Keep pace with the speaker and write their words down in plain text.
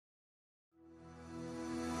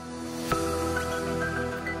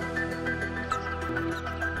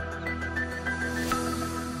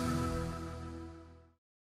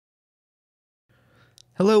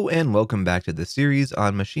Hello and welcome back to the series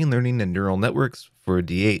on machine learning and neural networks for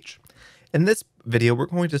DH. In this video, we're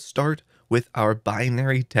going to start with our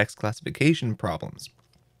binary text classification problems.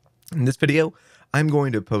 In this video, I'm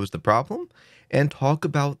going to pose the problem and talk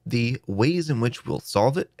about the ways in which we'll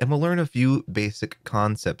solve it, and we'll learn a few basic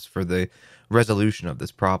concepts for the resolution of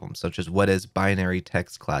this problem, such as what is binary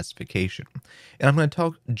text classification. And I'm going to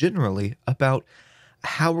talk generally about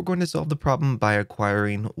how we're going to solve the problem by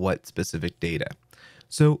acquiring what specific data.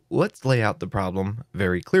 So let's lay out the problem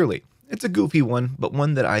very clearly. It's a goofy one, but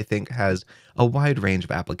one that I think has a wide range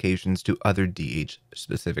of applications to other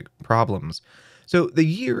DH-specific problems. So the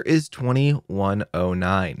year is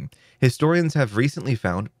 2109. Historians have recently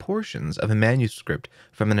found portions of a manuscript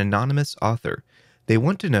from an anonymous author. They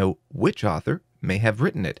want to know which author may have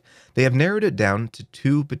written it. They have narrowed it down to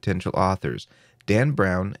two potential authors, Dan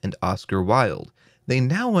Brown and Oscar Wilde. They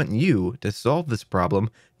now want you to solve this problem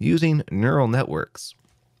using neural networks.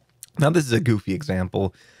 Now, this is a goofy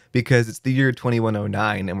example because it's the year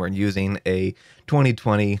 2109 and we're using a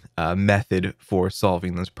 2020 method for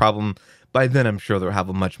solving this problem. By then, I'm sure they'll have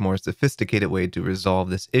a much more sophisticated way to resolve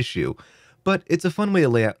this issue. But it's a fun way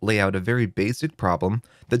to lay out a very basic problem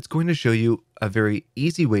that's going to show you a very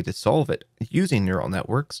easy way to solve it using neural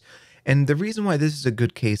networks. And the reason why this is a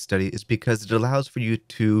good case study is because it allows for you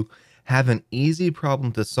to have an easy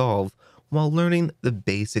problem to solve while learning the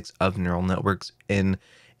basics of neural networks in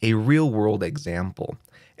a real-world example.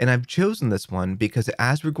 And I've chosen this one because,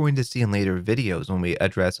 as we're going to see in later videos when we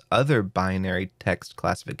address other binary text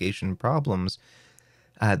classification problems,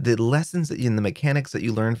 the lessons and the mechanics that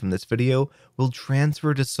you learn from this video will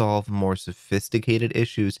transfer to solve more sophisticated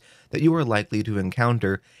issues that you are likely to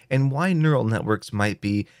encounter, and why neural networks might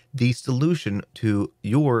be the solution to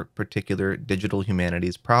your particular digital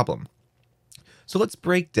humanities problem. So let's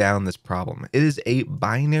break down this problem. It is a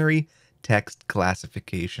binary text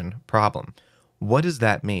classification problem. What does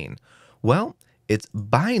that mean? Well, it's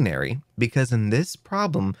binary because in this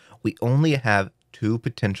problem, we only have two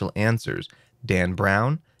potential answers, Dan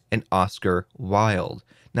Brown and Oscar Wilde.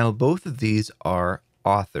 Now, both of these are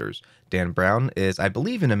authors. Dan Brown is, I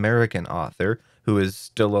believe, an American author who is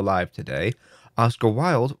still alive today. Oscar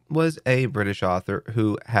Wilde was a British author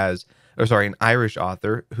who has, an Irish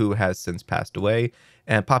author who has since passed away,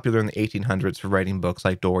 and popular in the 1800s for writing books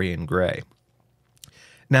like Dorian Gray.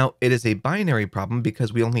 Now, it is a binary problem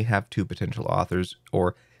because we only have two potential authors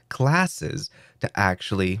or classes to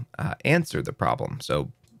actually answer the problem.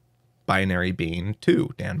 So binary being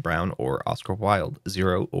 2, Dan Brown or Oscar Wilde,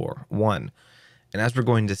 0 or 1. And as we're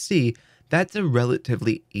going to see, that's a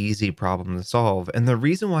relatively easy problem to solve. And the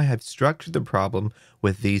reason why I've structured the problem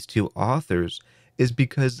with these two authors is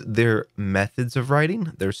because their methods of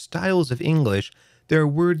writing, their styles of English, their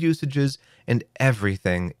word usages, and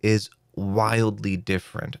everything is wildly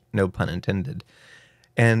different, no pun intended.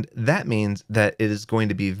 And that means that it is going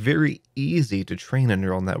to be very easy to train a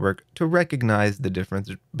neural network to recognize the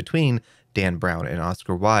difference between Dan Brown and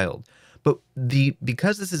Oscar Wilde. But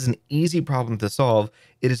because this is an easy problem to solve,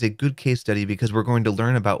 it is a good case study because we're going to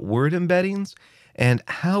learn about word embeddings and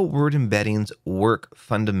how word embeddings work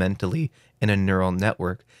fundamentally in a neural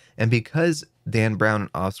network. And because Dan Brown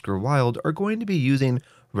and Oscar Wilde are going to be using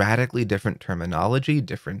radically different terminology,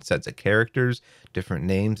 different sets of characters, different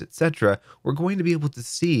names, etc., we're going to be able to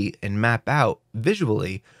see and map out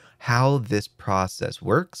visually how this process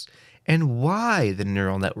works and why the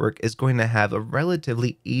neural network is going to have a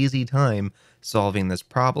relatively easy time solving this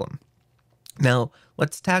problem. Now,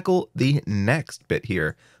 let's tackle the next bit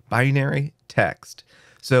here, binary text.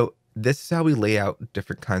 So this is how we lay out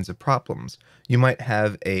different kinds of problems. You might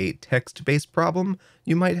have a text-based problem,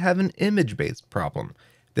 you might have an image-based problem.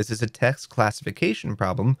 This is a text classification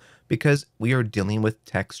problem because we are dealing with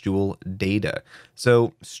textual data,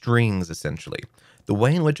 so strings essentially. The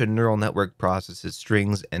way in which a neural network processes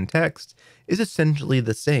strings and text is essentially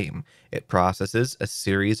the same. It processes a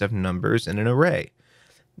series of numbers in an array.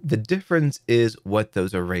 The difference is what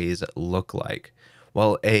those arrays look like.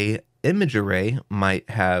 While a image array might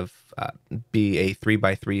have be a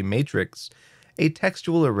 3x3 matrix, a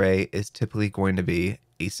textual array is typically going to be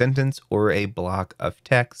a sentence or a block of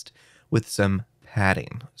text with some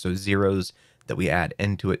padding, so zeros that we add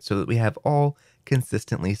into it so that we have all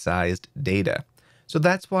consistently sized data. So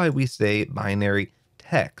that's why we say binary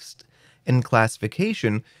text. And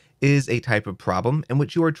classification is a type of problem in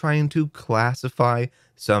which you are trying to classify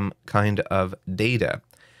some kind of data.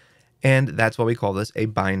 And that's why we call this a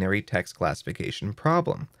binary text classification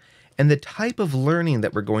problem. And the type of learning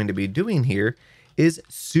that we're going to be doing here is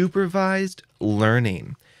supervised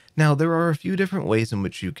learning. Now, there are a few different ways in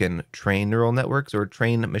which you can train neural networks or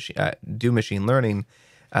do machine learning.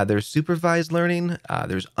 There's supervised learning,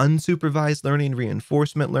 there's unsupervised learning,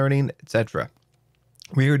 reinforcement learning, etc.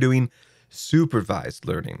 We are doing supervised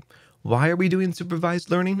learning. Why are we doing supervised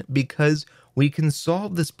learning? Because we can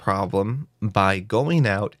solve this problem by going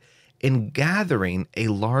out and gathering a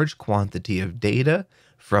large quantity of data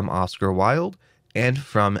from Oscar Wilde and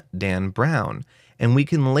from Dan Brown. And we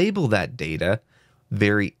can label that data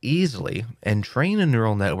very easily and train a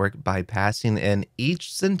neural network by passing in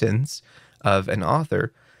each sentence of an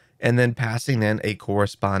author and then passing in a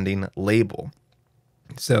corresponding label.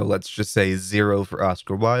 So let's just say 0 for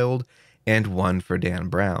Oscar Wilde and 1 for Dan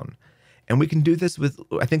Brown. And we can do this with,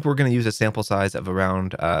 I think we're going to use a sample size of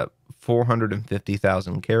around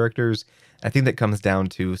 450,000 characters. I think that comes down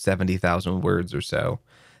to 70,000 words or so.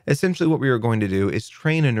 Essentially, what we are going to do is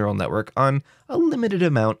train a neural network on a limited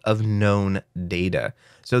amount of known data.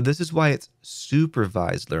 So this is why it's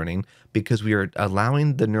supervised learning, because we are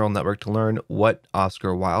allowing the neural network to learn what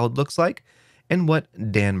Oscar Wilde looks like and what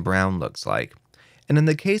Dan Brown looks like. And in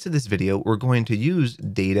the case of this video, we're going to use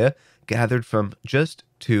data gathered from just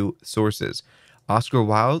 2 sources. For Oscar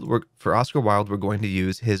Wilde, we're going to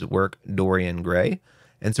use his work Dorian Gray.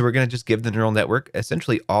 And so we're going to just give the neural network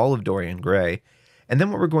essentially all of Dorian Gray. And then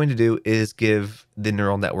what we're going to do is give the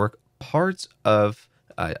neural network parts of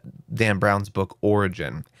Dan Brown's book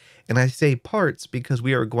Origin. And I say parts because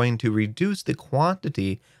we are going to reduce the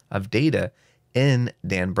quantity of data in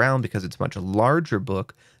Dan Brown, because it's a much larger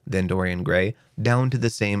book than Dorian Gray, down to the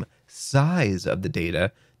same size of the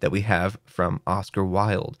data that we have from Oscar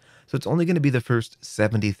Wilde. So it's only going to be the first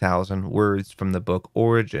 70,000 words from the book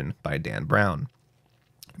Origin by Dan Brown.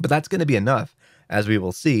 But that's going to be enough, as we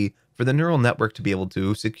will see, for the neural network to be able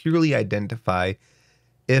to securely identify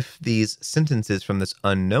if these sentences from this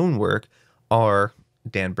unknown work are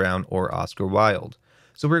Dan Brown or Oscar Wilde.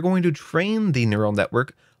 So we're going to train the neural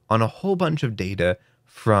network on a whole bunch of data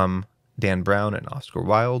from Dan Brown and Oscar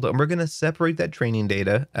Wilde, and we're going to separate that training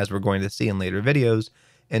data, as we're going to see in later videos,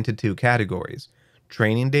 into 2 categories: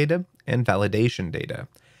 training data and validation data.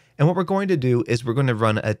 And what we're going to do is we're going to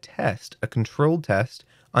run a test, a controlled test,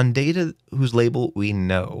 on data whose label we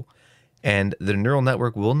know. And the neural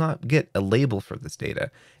network will not get a label for this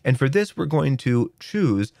data. And for this, we're going to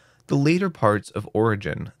choose the later parts of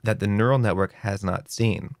Origin that the neural network has not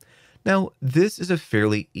seen. Now, this is a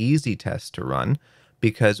fairly easy test to run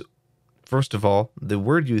because, first of all, the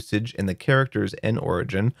word usage and the characters in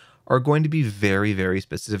Origin are going to be very, very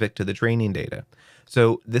specific to the training data.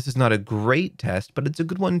 So this is not a great test, but it's a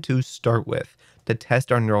good one to start with to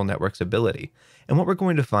test our neural network's ability. And what we're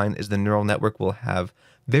going to find is the neural network will have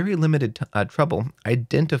very limited trouble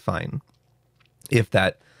identifying if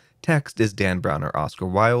that text is Dan Brown or Oscar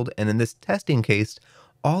Wilde. And in this testing case,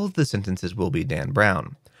 all of the sentences will be Dan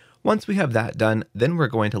Brown. Once we have that done, then we're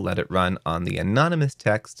going to let it run on the anonymous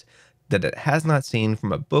text that it has not seen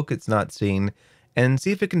from a book it's not seen, and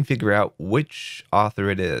see if it can figure out which author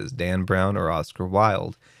it is, Dan Brown or Oscar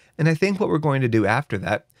Wilde. And I think what we're going to do after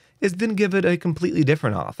that is then give it a completely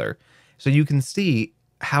different author. So you can see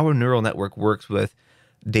how a neural network works with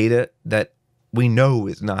data that we know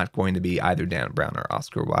is not going to be either Dan Brown or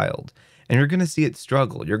Oscar Wilde. And you're going to see it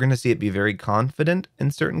struggle. You're going to see it be very confident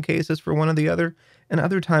in certain cases for one or the other, and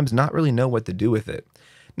other times not really know what to do with it.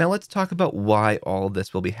 Now let's talk about why all of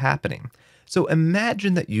this will be happening. So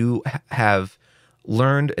imagine that you have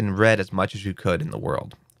learned and read as much as you could in the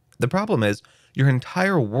world. The problem is your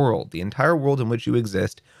entire world, the entire world in which you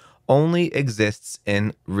exist, only exists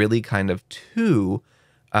in really kind of two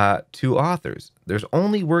authors. There's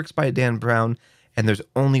only works by Dan Brown and there's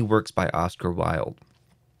only works by Oscar Wilde.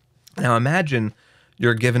 Now imagine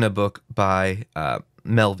you're given a book by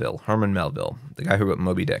Herman Melville, the guy who wrote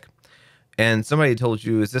Moby Dick, and somebody told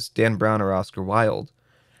you, is this Dan Brown or Oscar Wilde?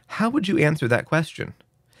 How would you answer that question?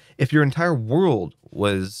 If your entire world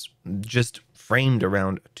was just framed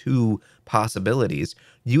around 2 possibilities,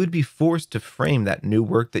 you would be forced to frame that new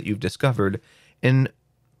work that you've discovered in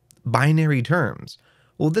binary terms.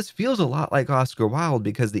 Well, this feels a lot like Oscar Wilde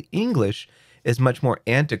because the English is much more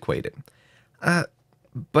antiquated.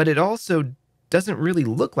 But it also doesn't really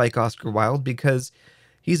look like Oscar Wilde because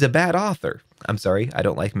he's a bad author. I'm sorry, I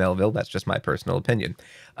don't like Melville. That's just my personal opinion.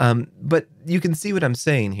 But you can see what I'm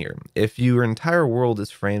saying here. If your entire world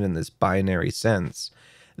is framed in this binary sense,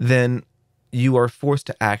 then you are forced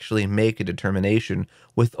to actually make a determination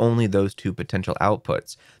with only those 2 potential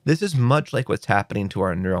outputs. This is much like what's happening to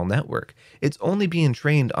our neural network. It's only being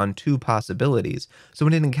trained on 2 possibilities. So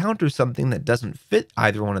when it encounters something that doesn't fit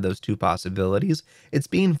either one of those 2 possibilities, it's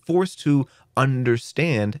being forced to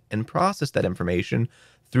understand and process that information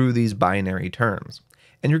through these binary terms.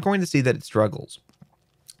 And you're going to see that it struggles.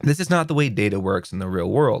 This is not the way data works in the real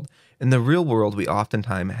world. In the real world, we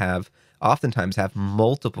oftentimes have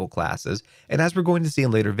multiple classes, and as we're going to see in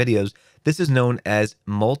later videos, this is known as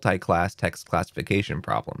multi-class text classification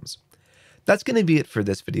problems. That's going to be it for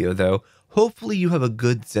this video, though. Hopefully you have a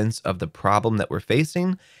good sense of the problem that we're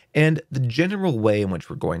facing and the general way in which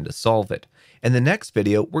we're going to solve it. In the next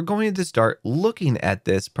video, we're going to start looking at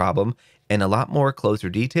this problem in a lot more closer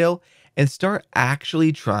detail and start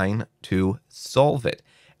actually trying to solve it.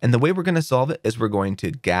 And the way we're going to solve it is we're going to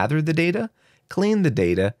gather the data, clean the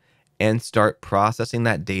data, and start processing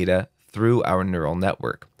that data through our neural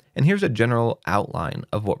network. And here's a general outline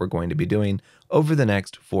of what we're going to be doing over the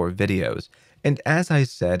next 4 videos. And as I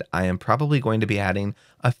said, I am probably going to be adding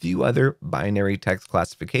a few other binary text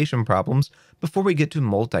classification problems before we get to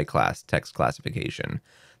multi-class text classification.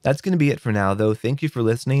 That's going to be it for now, though. Thank you for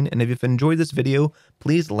listening, and if you've enjoyed this video,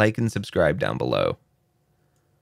 please like and subscribe down below.